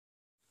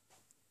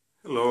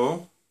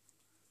Hello,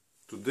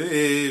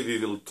 today we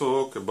will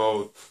talk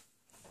about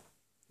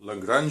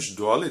Lagrange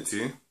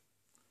duality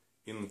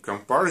in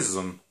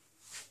comparison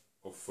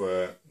of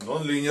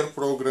nonlinear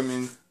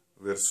programming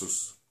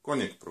versus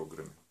conic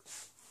programming.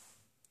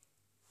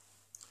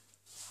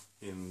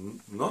 In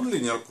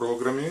nonlinear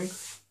programming,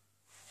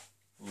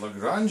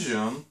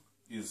 Lagrangian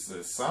is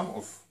the sum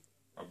of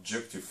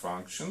objective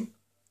function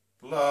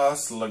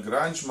plus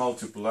Lagrange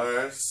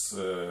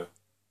multipliers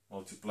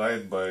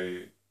multiplied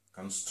by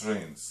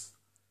constraints.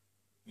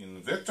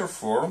 In vector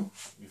form,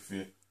 if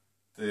we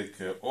take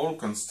all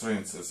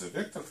constraints as a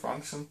vector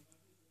function,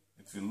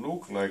 it will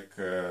look like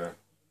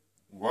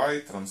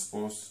y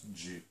transpose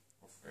g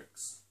of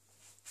x.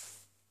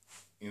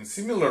 In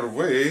similar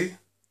way,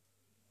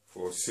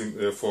 for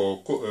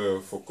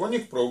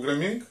conic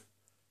programming,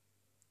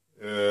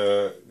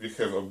 we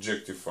have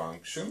objective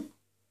function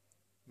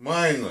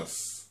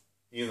minus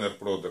inner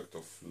product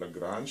of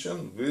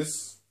Lagrangian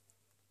with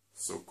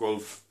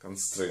so-called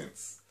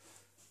constraints.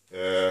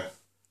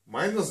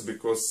 Minus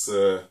because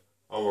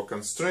our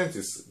constraint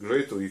is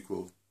greater or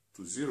equal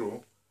to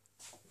 0,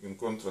 in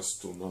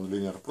contrast to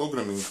nonlinear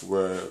programming,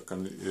 where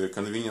a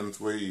convenient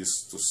way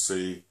is to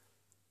say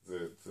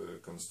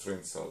that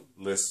constraints are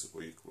less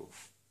or equal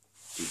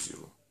to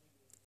 0.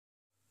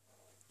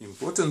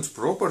 Important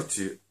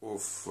property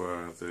of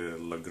the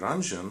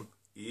Lagrangian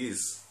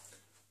is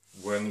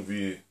when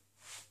we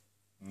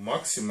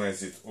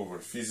maximize it over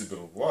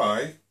feasible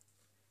y,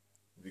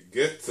 we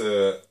get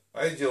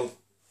ideal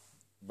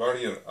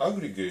barrier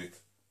aggregate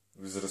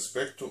with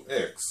respect to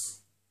x.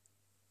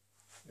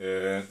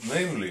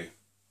 Namely,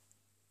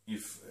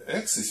 if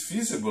x is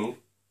feasible,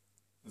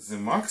 the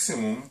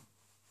maximum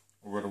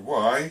over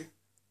y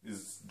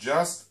is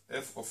just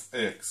f of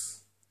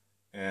x,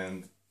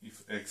 and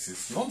if x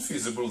is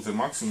non-feasible, the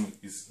maximum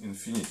is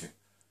infinity.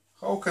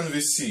 How can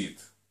we see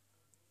it?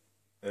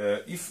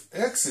 If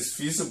x is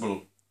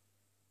feasible,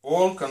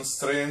 all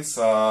constraints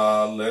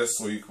are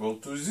less or equal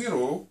to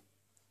 0,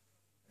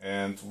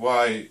 and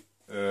y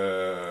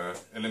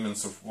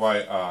elements of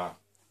y are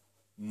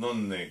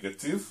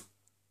non-negative,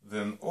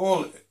 then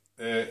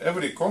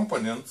every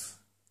component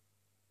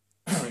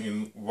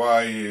in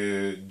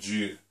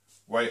yigi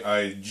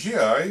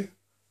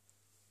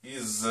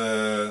is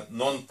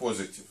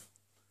non-positive.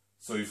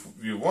 So if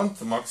we want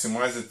to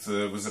maximize it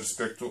with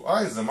respect to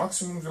I, the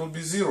maximum will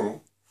be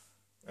 0,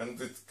 and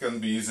it can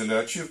be easily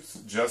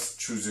achieved just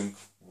choosing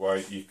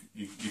y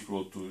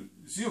equal to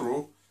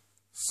 0.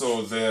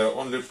 So the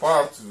only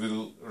part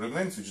will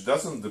remain which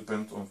doesn't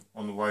depend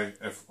on y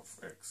f of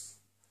x.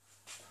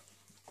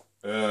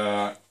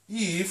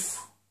 If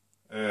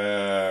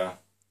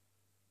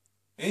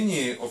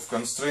any of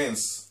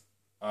constraints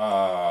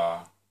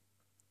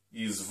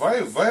is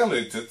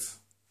violated,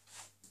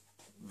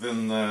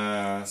 then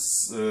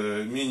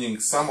meaning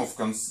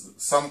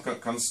some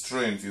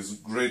constraint is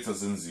greater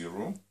than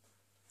 0,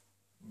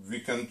 we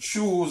can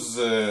choose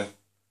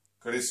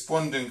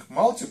corresponding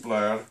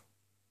multiplier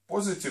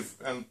positive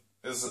and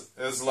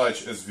as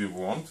large as we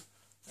want,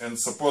 and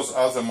suppose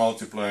other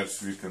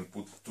multipliers we can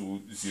put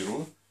to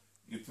 0.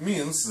 It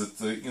means that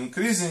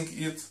increasing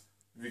it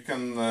we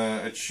can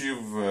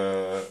achieve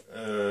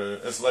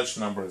as large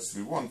number as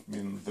we want,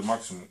 meaning the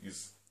maximum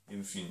is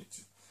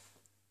infinity.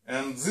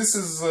 And this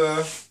is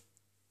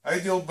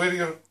ideal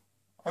barrier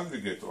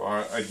aggregate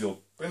or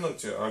ideal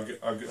penalty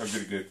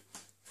aggregate.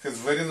 It has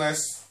very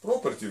nice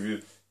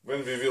property.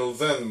 When we will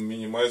then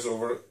minimize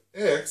over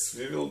x,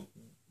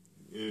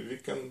 we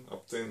can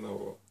obtain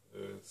our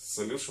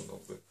solution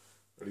of the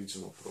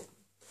original problem.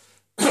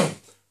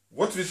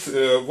 What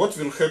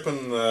will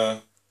happen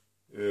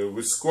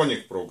with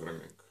conic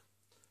programming?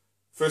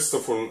 First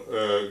of all,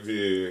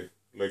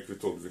 like we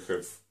told, we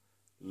have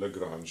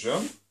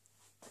Lagrangian.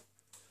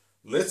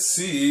 Let's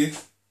see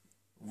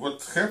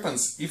what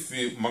happens if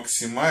we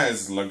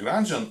maximize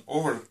Lagrangian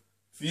over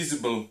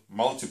feasible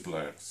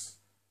multipliers.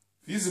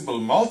 Feasible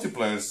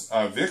multipliers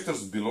are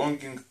vectors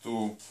belonging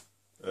to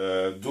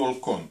dual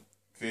con,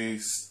 k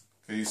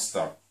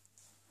star.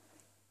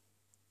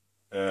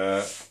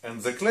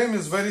 And the claim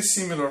is very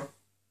similar.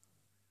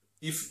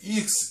 If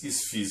x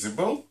is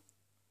feasible,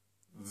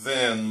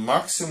 then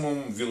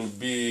maximum will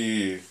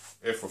be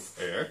f of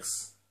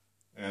x,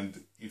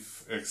 and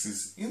if x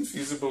is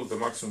infeasible, the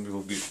maximum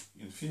will be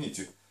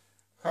infinity.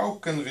 How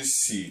can we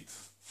see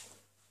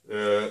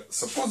it?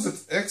 Suppose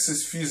that x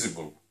is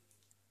feasible.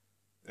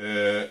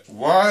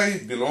 Y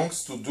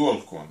belongs to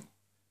dual con,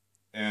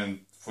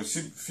 and for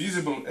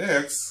feasible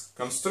x,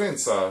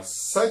 constraints are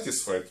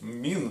satisfied,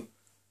 mean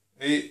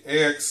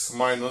ax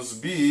minus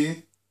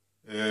b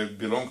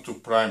belong to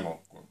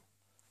primal con.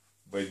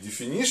 By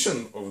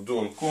definition of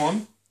dual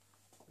con,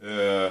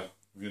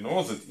 we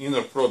know that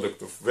inner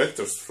product of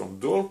vectors from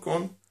dual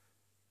con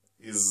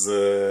is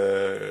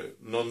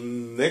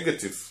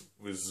non-negative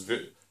with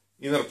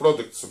inner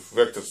products of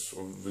vectors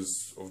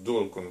of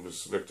dual con with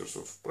vectors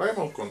of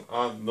primal con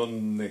are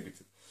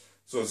non-negative.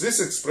 So this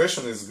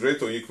expression is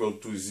greater or equal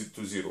to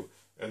 0.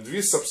 And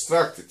we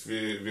subtract it,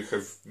 we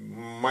have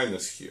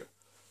minus here.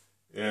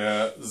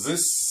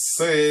 This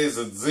says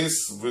that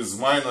this with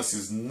minus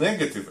is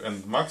negative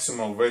and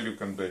maximal value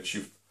can be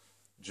achieved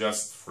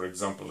just, for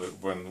example,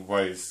 when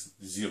y is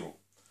 0.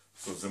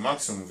 So the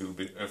maximum will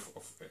be f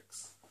of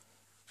x.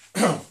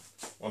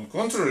 On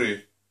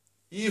contrary,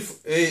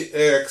 if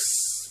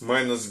ax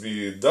minus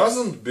b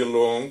doesn't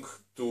belong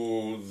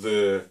to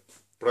the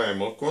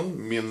primal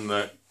cone, mean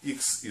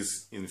x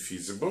is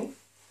infeasible,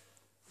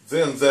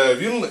 then there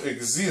will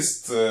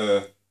exist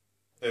a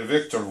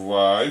vector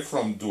y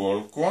from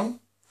dual cone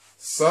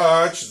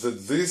such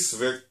that this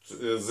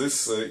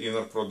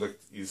inner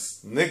product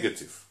is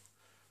negative.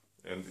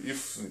 And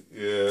if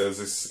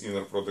this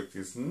inner product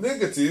is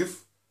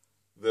negative,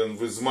 then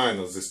with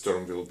minus this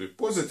term will be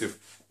positive,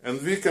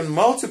 and we can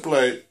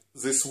multiply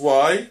this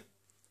y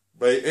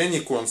by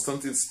any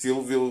constant. It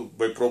still will,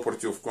 by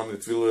property of cone,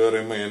 it will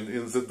remain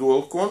in the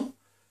dual cone,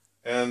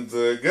 and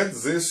get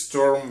this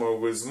term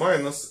with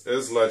minus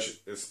as large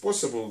as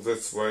possible.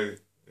 That's why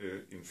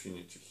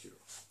infinity here.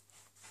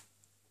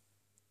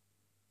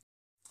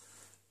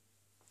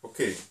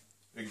 Okay,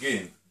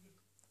 again,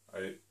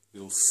 I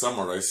will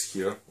summarize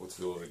here what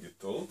we already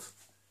told.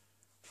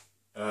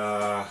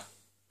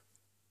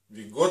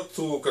 We got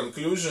to a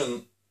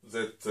conclusion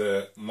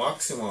that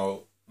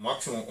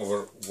maximum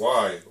over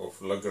y of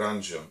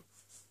Lagrangian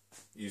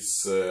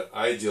is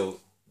ideal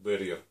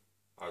barrier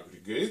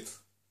aggregate.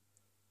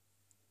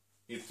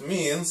 It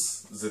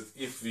means that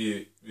if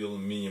we will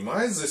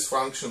minimize this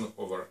function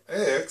over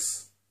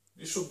x,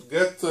 we should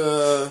get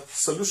a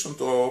solution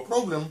to our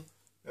problem,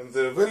 and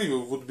the value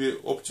would be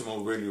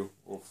optimal value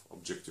of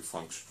objective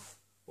function,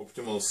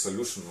 optimal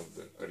solution of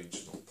the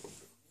original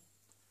problem.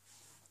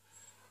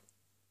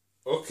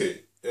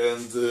 Okay,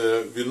 and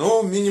we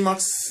know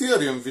minimax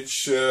theorem,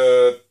 which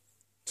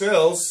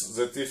tells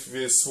that if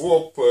we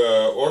swap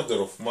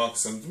order of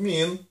max and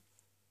mean,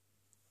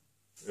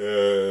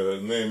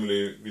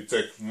 namely we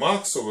take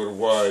max over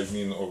y,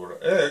 mean over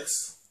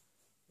x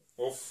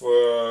of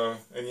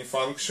any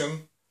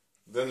function,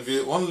 then we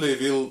only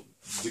will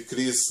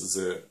decrease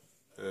the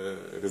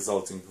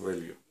resulting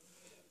value.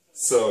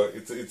 So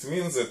it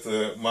means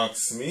that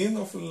max mean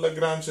of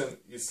Lagrangian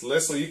is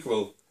less or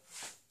equal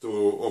to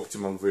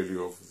optimal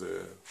value of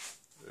the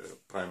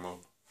primal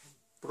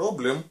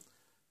problem,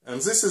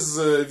 and this is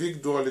the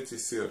weak duality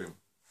theorem.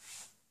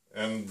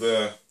 And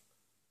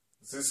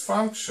this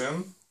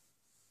function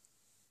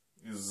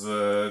is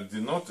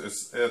denoted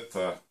as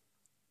eta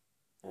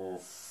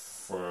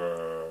of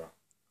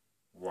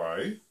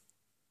y,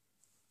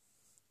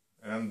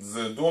 and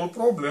the dual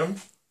problem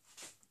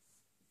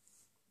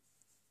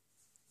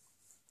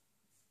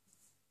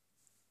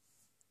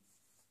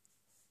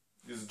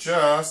is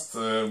just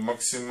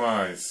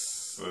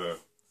maximize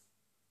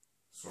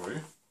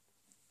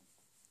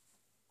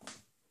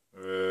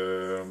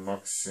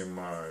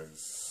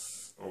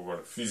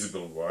over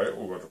feasible y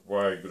over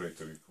y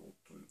greater or equal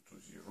to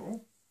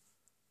 0.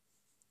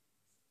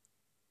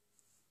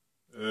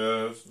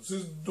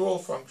 This dual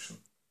function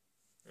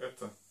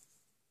eta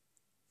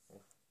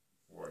of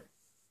y.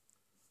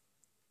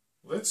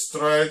 Let's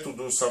try to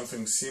do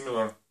something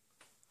similar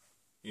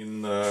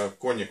in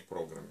conic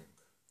programming.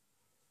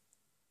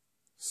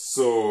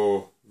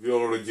 So we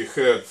already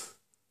had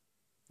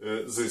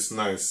this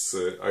nice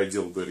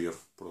ideal barrier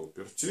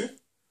property.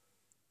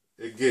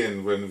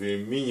 Again, when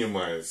we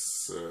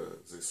minimize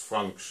this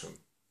function,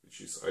 which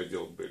is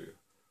ideal barrier,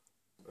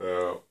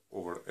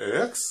 over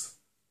x,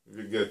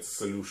 we get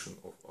solution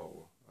of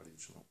our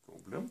original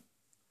problem.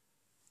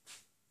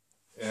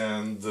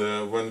 And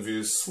when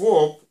we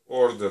swap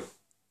order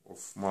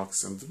of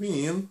max and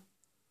mean,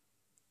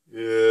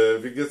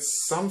 we get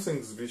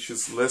something which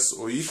is less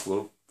or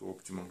equal to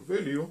optimal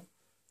value,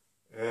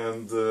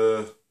 and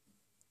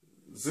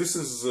this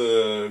is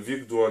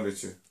weak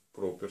duality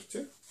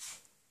property,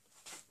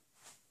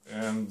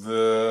 and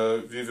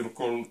we will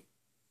call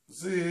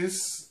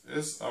this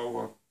as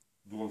our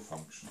dual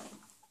function.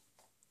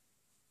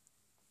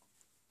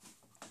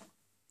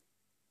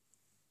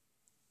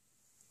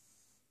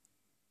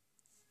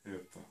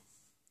 Eta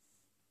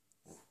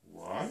of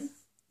y,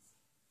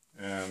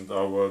 and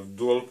our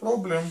dual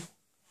problem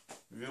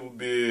will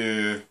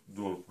be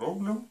dual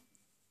problem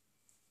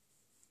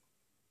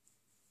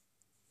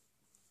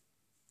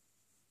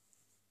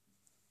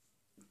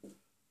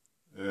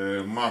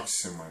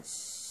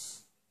maximize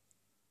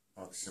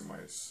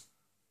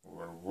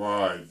over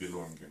y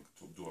belonging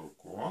to dual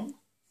cone,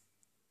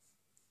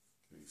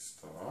 k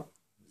star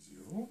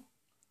 0,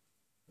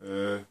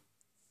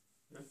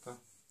 eta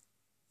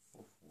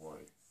of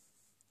y.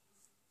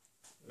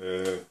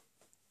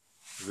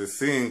 The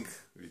thing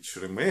which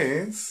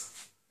remains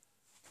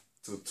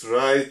to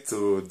try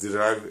to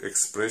derive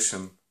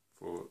expression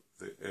for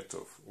the eta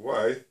of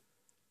y,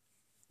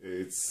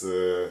 it's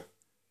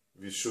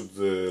we should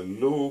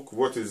look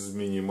what is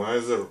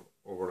minimizer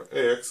over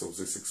x of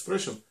this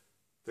expression,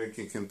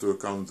 taking into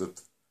account that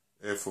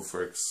f of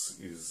x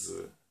is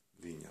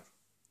linear.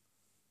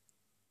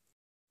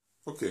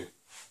 Okay,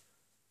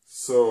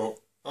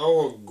 so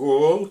our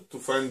goal to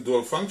find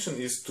dual function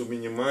is to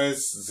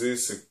minimize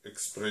this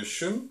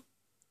expression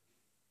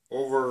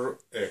over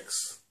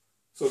x.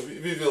 So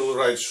we will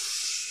write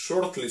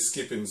shortly,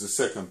 skipping the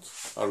second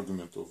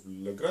argument of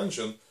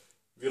Lagrangian.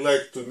 We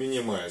like to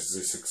minimize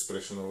this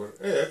expression over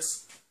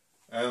x,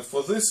 and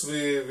for this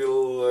we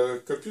will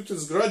compute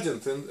its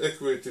gradient and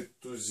equate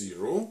it to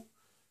 0.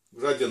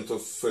 Gradient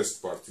of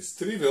first part is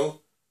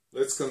trivial.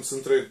 Let's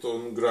concentrate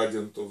on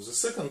gradient of the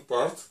second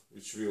part,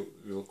 which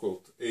we'll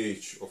call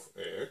h of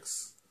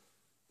x.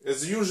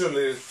 As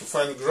usually, to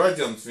find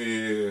gradient,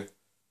 we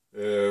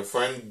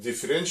find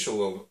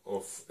differential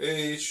of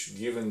h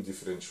given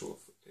differential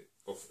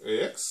of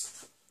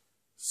x.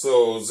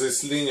 So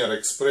this linear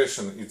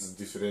expression, its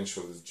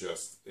differential is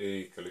just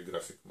a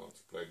calligraphic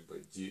multiplied by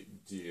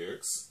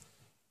dx,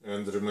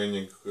 and the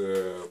remaining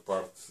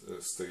part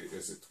stay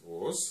as it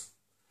was.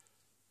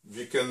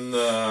 We can,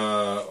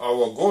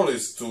 our goal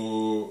is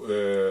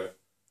to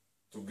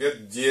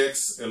get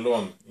dx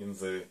alone in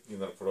the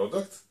inner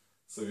product.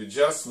 So we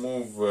just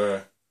move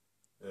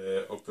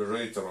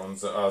operator on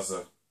the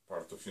other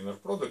part of inner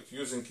product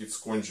using its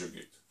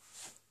conjugate,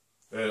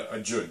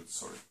 adjoint,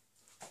 sorry.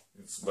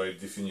 It's by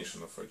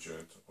definition of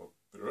adjoint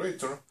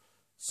operator.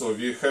 So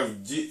we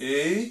have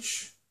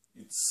dh,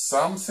 it's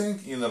something,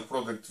 inner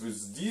product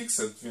with dx,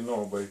 and we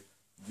know by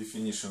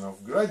definition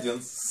of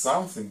gradient,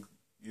 something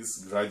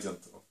is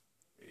gradient of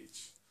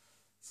h.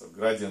 So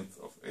gradient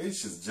of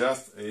h is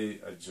just a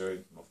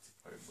adjoint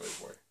multiplied by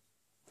y.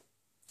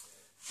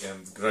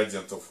 And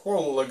gradient of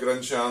whole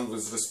Lagrangian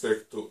with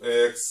respect to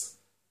x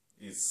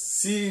is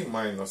c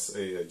minus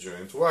a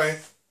adjoint y,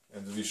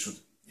 and we should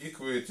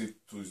equate it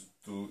to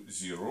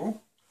 0.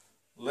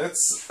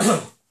 Let's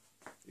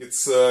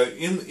it's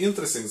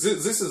interesting.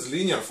 This is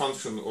linear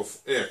function of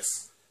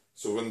x.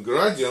 So when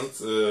gradient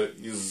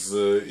is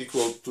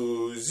equal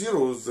to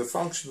 0, the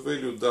function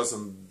value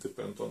doesn't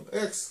depend on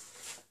x,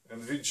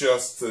 and we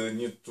just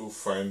need to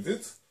find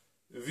it.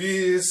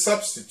 We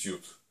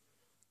substitute.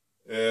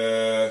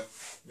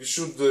 We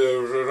should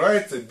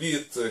rewrite a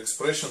bit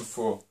expression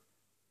for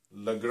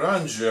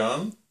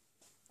Lagrangian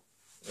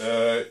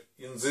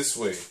in this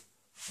way.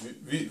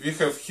 We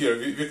have here,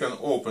 we can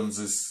open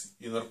this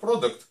inner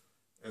product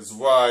as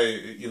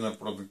y inner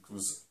product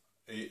with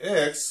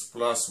ax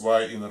plus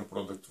y inner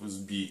product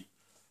with b.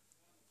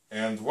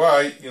 And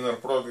y inner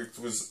product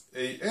with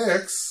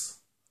ax,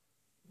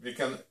 we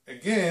can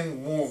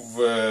again move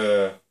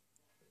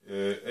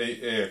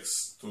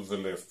ax to the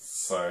left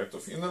side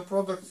of inner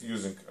product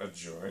using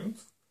adjoint.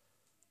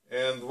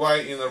 And y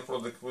inner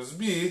product with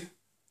b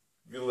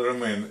will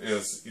remain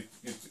as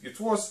it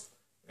was.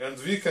 And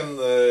we can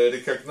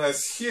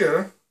recognize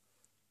here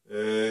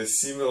a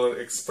similar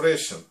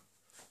expression.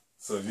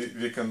 So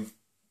we can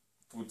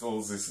put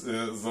all this,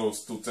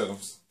 those two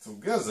terms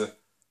together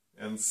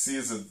and see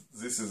that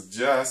this is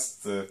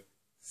just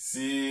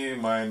c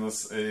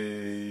minus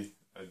a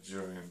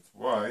adjoint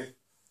y,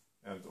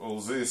 and all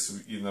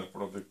this inner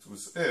product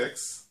with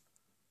x.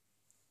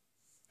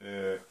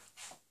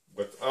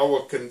 But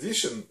our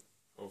condition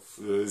of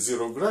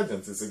zero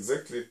gradient is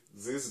exactly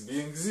this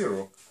being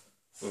 0.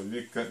 So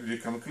we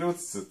conclude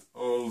that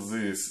all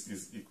this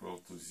is equal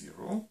to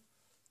 0,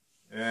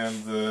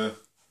 and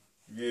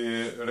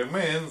we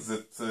remain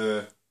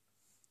that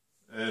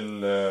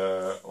L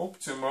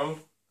optimal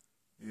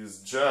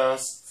is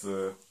just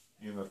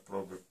inner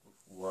product of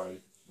y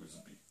with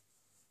b.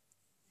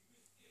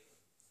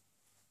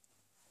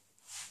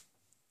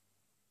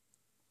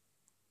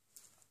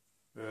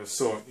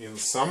 So in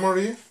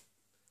summary,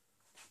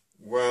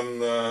 when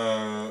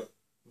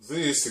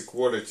this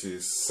equality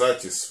is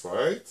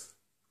satisfied,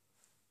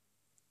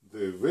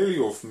 the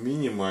value of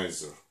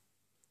minimizer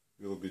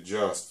will be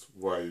just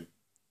y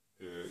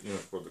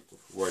inner product of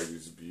y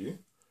with b,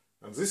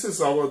 and this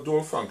is our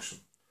dual function.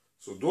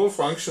 So dual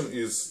function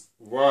is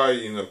y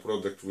inner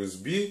product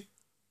with b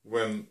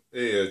when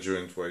a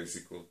adjoint y is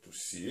equal to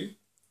c,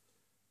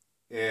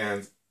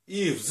 and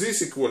if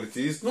this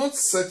equality is not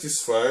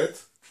satisfied,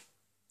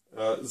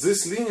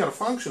 this linear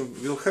function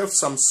will have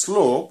some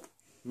slope,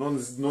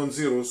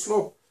 non-zero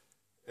slope,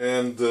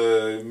 and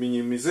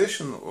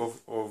minimization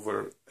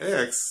over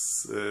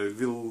x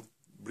will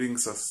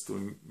brings us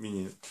to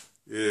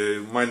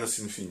minus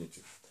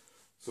infinity.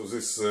 So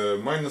this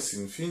minus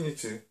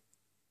infinity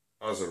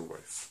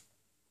otherwise.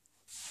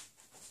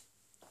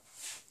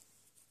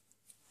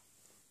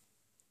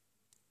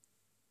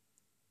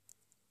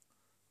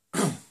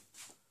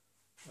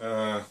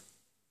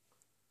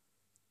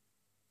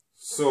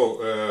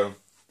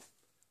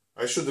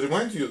 I should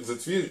remind you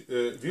that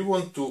we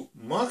want to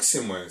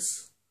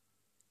maximize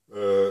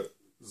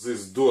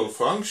this dual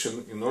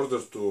function in order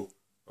to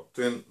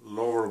obtain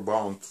lower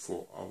bound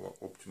for our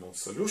optimal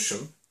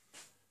solution,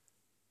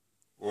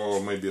 or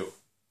maybe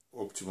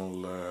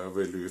optimal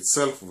value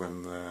itself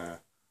when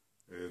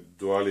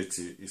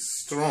duality is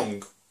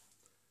strong.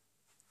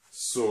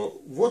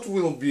 So what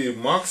will be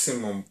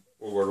maximum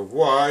over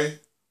y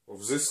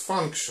of this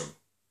function?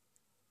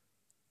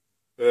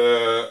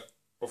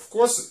 Of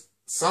course,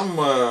 some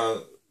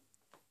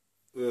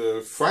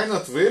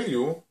finite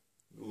value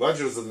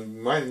larger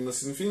than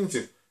minus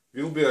infinity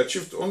will be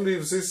achieved only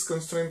if this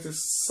constraint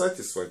is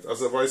satisfied.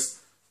 Otherwise,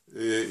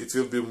 it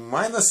will be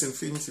minus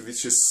infinity,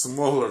 which is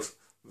smaller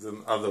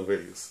than other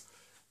values.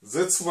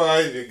 That's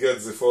why we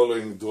get the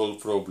following dual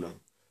problem.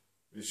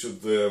 We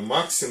should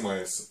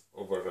maximize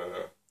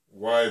over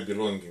y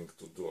belonging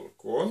to dual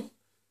con,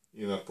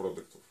 inner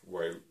product of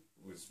y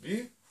with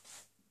b,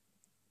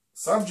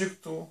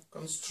 subject to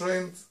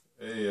constraint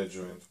a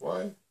adjoint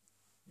y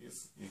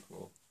is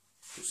equal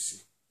to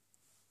c.